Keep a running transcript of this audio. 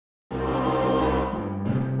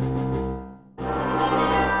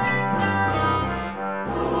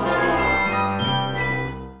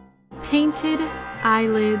Painted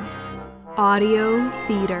Eyelids Audio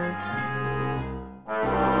Theater.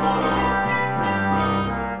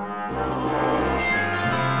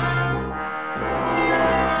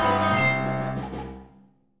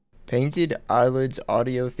 Painted Eyelids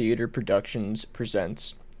Audio Theater Productions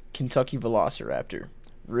presents Kentucky Velociraptor,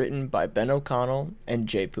 written by Ben O'Connell and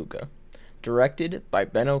Jay Puga, directed by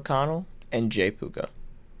Ben O'Connell and Jay Puga.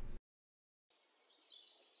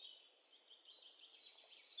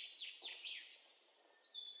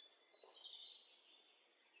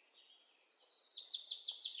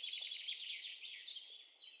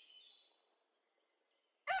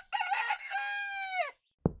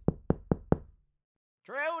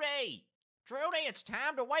 Trudy! Trudy, it's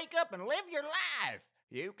time to wake up and live your life!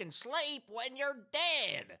 You can sleep when you're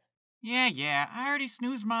dead! Yeah, I already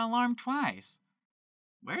snoozed my alarm twice.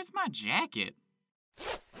 Where's my jacket?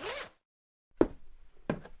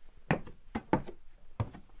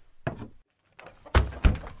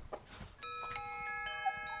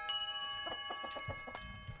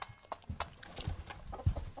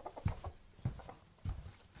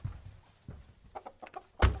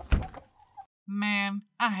 Man,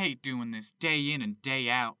 I hate doing this day in and day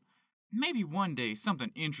out. Maybe one day something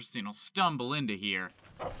interesting will stumble into here.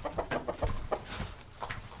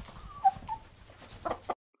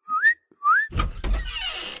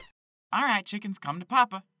 Alright, chickens, come to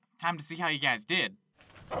Papa. Time to see how you guys did.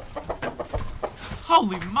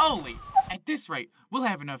 Holy moly! At this rate, we'll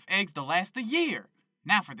have enough eggs to last a year.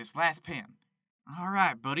 Now for this last pen.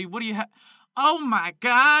 Alright, buddy, what do you have? Oh my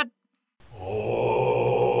god!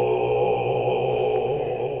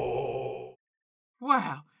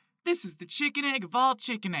 Wow, this is the chicken egg of all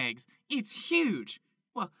chicken eggs. It's huge.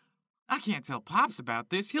 Well, I can't tell Pops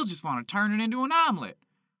about this. He'll just want to turn it into an omelet.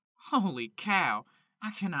 Holy cow,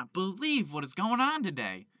 I cannot believe what is going on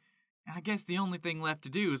today. I guess the only thing left to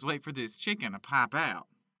do is wait for this chicken to pop out.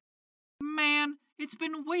 Man, it's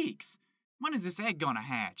been weeks. When is this egg gonna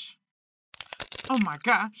hatch? Oh my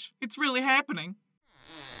gosh, it's really happening.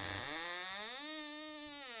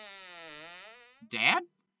 Dad?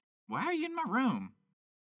 Why are you in my room?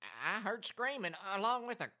 I heard screaming along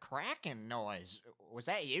with a cracking noise. Was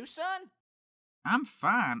that you, son? I'm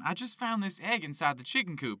fine. I just found this egg inside the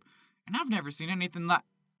chicken coop, and I've never seen anything like...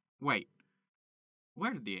 Wait,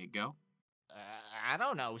 where did the egg go? I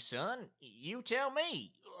don't know, son. You tell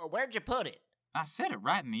me. Where'd you put it? I set it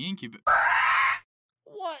right in the incubator.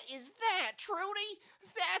 What is that, Trudy?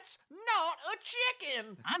 That's not a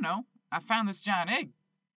chicken! I know. I found this giant egg,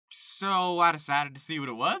 so I decided to see what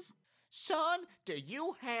it was. Son, do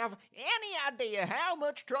you have any idea how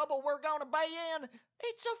much trouble we're gonna be in?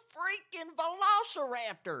 It's a freaking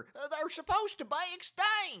Velociraptor. They're supposed to be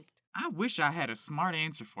extinct. I wish I had a smart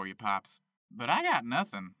answer for you, Pops, but I got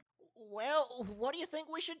nothing. Well, what do you think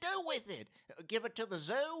we should do with it? Give it to the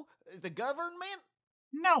zoo? The government?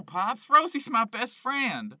 No, Pops. Rosie's my best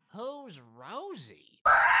friend. Who's Rosie?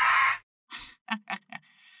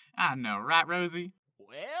 I know, right, Rosie?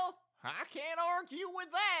 Well, I can't argue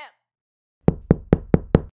with that.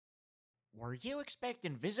 Were you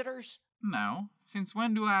expecting visitors? No. Since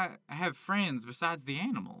when do I have friends besides the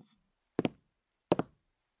animals?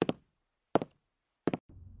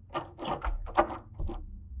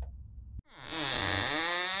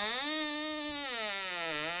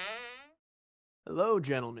 Hello,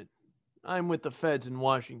 gentlemen. I'm with the feds in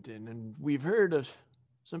Washington, and we've heard of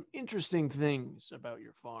some interesting things about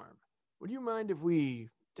your farm. Would you mind if we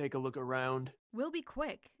take a look around? We'll be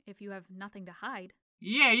quick if you have nothing to hide.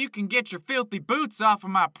 Yeah, you can get your filthy boots off of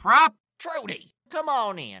my prop. Trudy, come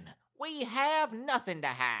on in. We have nothing to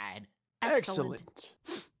hide. Excellent.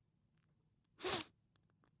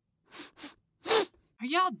 Are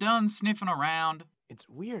y'all done sniffing around? It's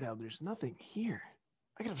weird how there's nothing here.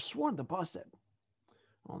 I could have sworn the boss said...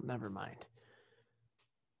 Well, never mind.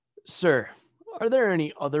 Sir, are there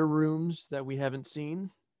any other rooms that we haven't seen?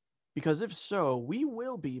 Because if so, we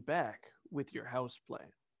will be back with your house plan.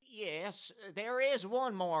 Yes, there is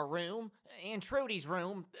one more room. In Trudy's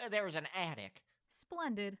room, there's an attic.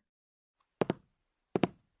 Splendid.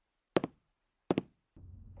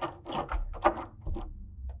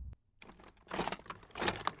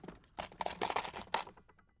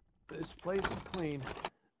 This place is clean.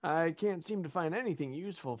 I can't seem to find anything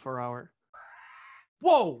useful for our...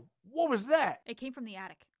 Whoa! What was that? It came from the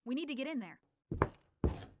attic. We need to get in there.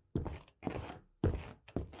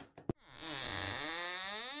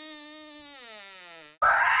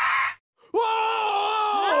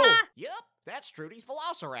 Whoa! Yup, that's Trudy's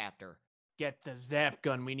Velociraptor. Get the zap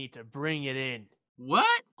gun. We need to bring it in.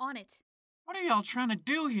 What? On it. What are y'all trying to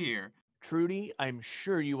do here? Trudy, I'm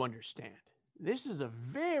sure you understand. This is a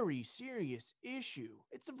very serious issue.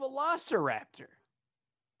 It's a velociraptor.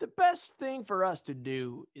 The best thing for us to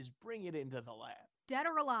do is bring it into the lab. Dead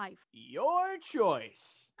or alive? Your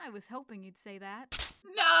choice. I was hoping you'd say that.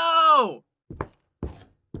 No!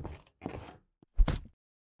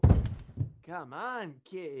 Come on,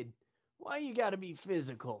 kid. Why you gotta be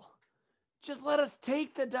physical? Just let us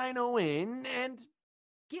take the dino in and...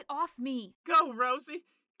 Get off me. Go, Rosie!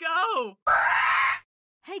 Go!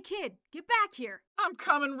 Hey, kid, get back here. I'm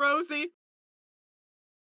coming, Rosie!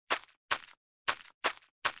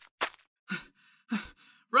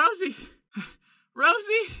 Rosie!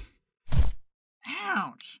 Rosie!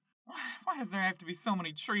 Ouch! Why does there have to be so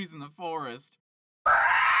many trees in the forest?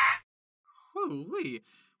 Whoo-wee!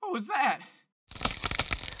 What was that?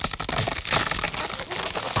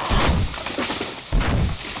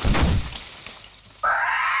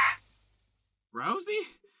 Rosie?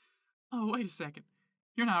 Oh, wait a second.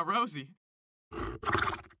 You're not Rosie.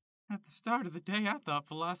 At the start of the day, I thought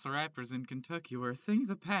velociraptors in Kentucky were a thing of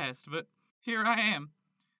the past, but here I am,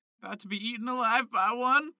 about to be eaten alive by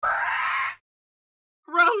one.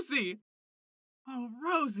 Rosie! Oh,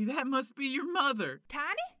 Rosie, that must be your mother.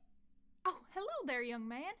 Tiny? Oh, hello there, young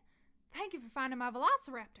man. Thank you for finding my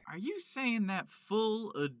velociraptor. Are you saying that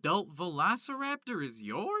full adult velociraptor is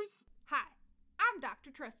yours? Hi, I'm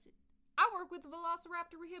Dr. Trusted. I work with the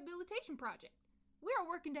Velociraptor Rehabilitation Project. We are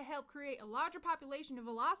working to help create a larger population of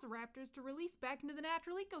velociraptors to release back into the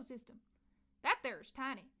natural ecosystem. That there is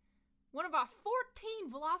Tiny, one of our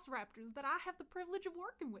 14 velociraptors that I have the privilege of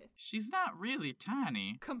working with. She's not really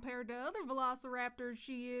tiny. Compared to other velociraptors,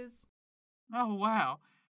 she is. Oh, wow.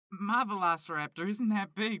 My velociraptor isn't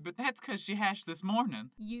that big, but that's 'cause she hatched this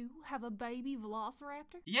morning. You have a baby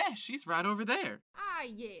velociraptor? Yeah, she's right over there. Ah,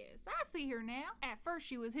 yes, I see her now. At first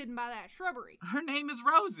she was hidden by that shrubbery. Her name is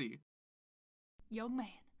Rosie. Young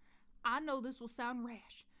man, I know this will sound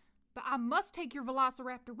rash, but I must take your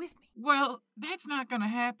velociraptor with me. Well, that's not gonna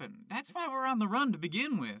happen. That's why we're on the run to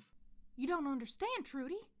begin with. You don't understand,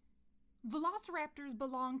 Trudy. Velociraptors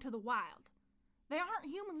belong to the wild. They aren't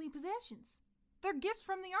humanly possessions. They're gifts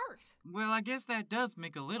from the earth. Well, I guess that does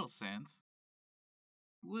make a little sense.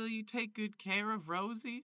 Will you take good care of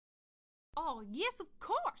Rosie? Oh, yes, of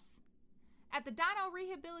course. At the Dino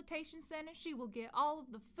Rehabilitation Center, she will get all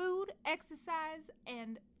of the food, exercise,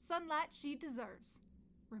 and sunlight she deserves.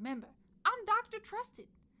 Remember, I'm Dr. Trusted.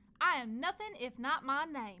 I am nothing if not my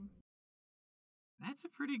name. That's a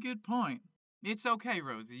pretty good point. It's okay,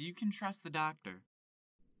 Rosie. You can trust the doctor.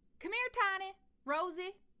 Come here, Tiny.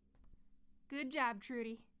 Rosie. Good job,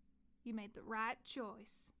 Trudy. You made the right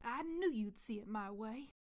choice. I knew you'd see it my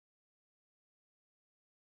way.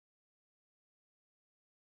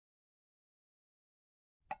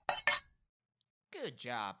 Good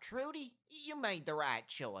job, Trudy. You made the right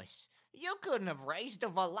choice. You couldn't have raised a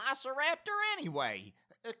velociraptor anyway.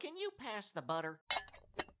 Can you pass the butter?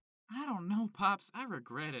 I don't know, Pops. I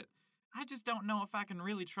regret it. I just don't know if I can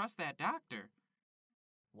really trust that doctor.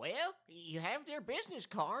 Well, you have their business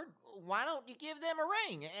card. Why don't you give them a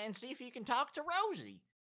ring and see if you can talk to Rosie?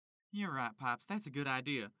 You're right, Pops. That's a good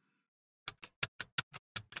idea.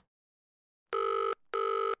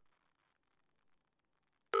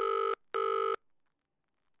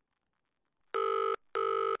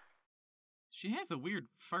 She has a weird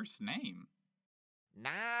first name.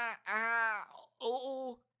 How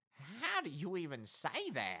do you even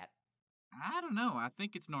say that? I don't know. I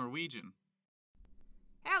think it's Norwegian.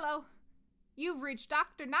 Hello. You've reached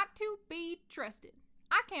Dr. Not To Be Trusted.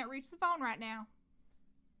 I can't reach the phone right now.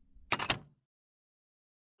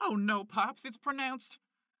 Oh no, Pops. It's pronounced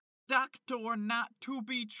Doctor Not To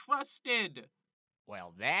Be Trusted.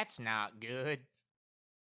 Well, that's not good.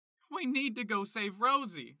 We need to go save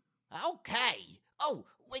Rosie. Okay. Oh,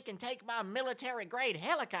 we can take my military-grade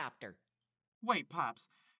helicopter. Wait, Pops.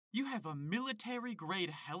 You have a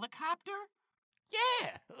military-grade helicopter?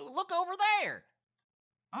 Yeah, look over there.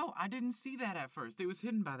 Oh, I didn't see that at first. It was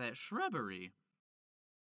hidden by that shrubbery.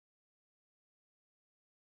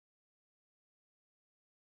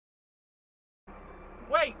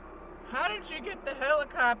 Wait, how did you get the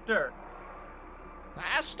helicopter?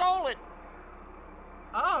 I stole it.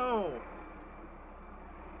 Oh.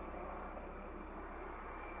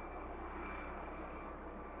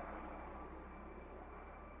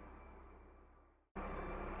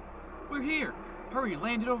 We're here. Hurry,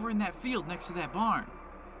 land it over in that field next to that barn.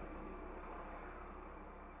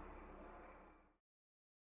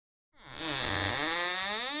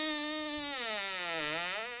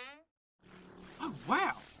 Oh,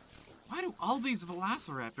 wow. Why do all these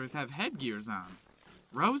velociraptors have headgears on?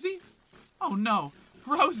 Rosie? Oh no,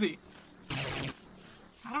 Rosie!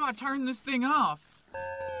 How do I turn this thing off?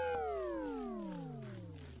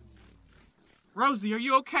 Rosie, are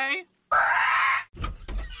you okay?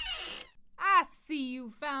 I see you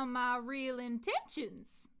found my real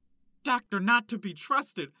intentions. Doctor not to be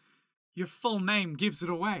trusted. Your full name gives it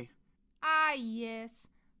away. Ah, yes.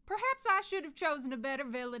 Perhaps I should have chosen a better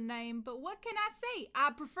villain name, but what can I say?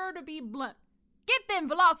 I prefer to be blunt. Get them,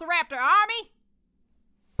 Velociraptor army!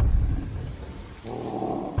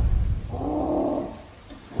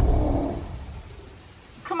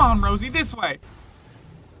 Come on, Rosie, this way.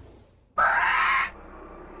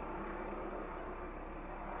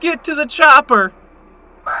 Get to the chopper.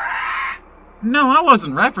 No, I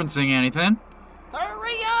wasn't referencing anything.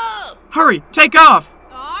 Hurry up! Hurry, take off.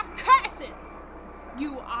 Aw, curses!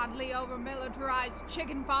 You oddly over-militarized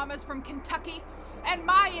chicken farmers from Kentucky, and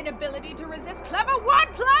my inability to resist clever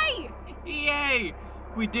wordplay! Yay!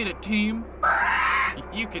 We did it, team.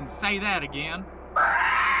 You can say that again.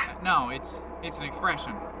 No, it's an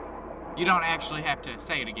expression. You don't actually have to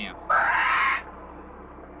say it again.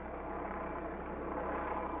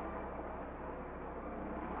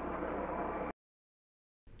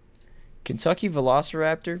 Kentucky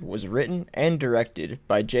Velociraptor was written and directed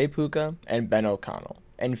by Jay Puka and Ben O'Connell,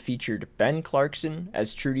 and featured Ben Clarkson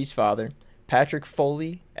as Trudy's father, Patrick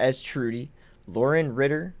Foley as Trudy, Lauren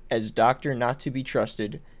Ritter as Dr. Not to be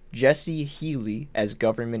Trusted, Jesse Healy as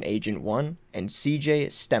Government Agent 1, and CJ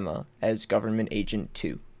Stema as Government Agent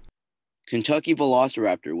 2. Kentucky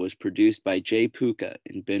Velociraptor was produced by Jay Puka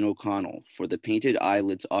and Ben O'Connell for the Painted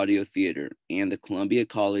Eyelids Audio Theater and the Columbia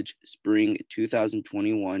College Spring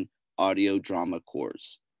 2021 Audio Drama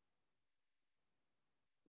course.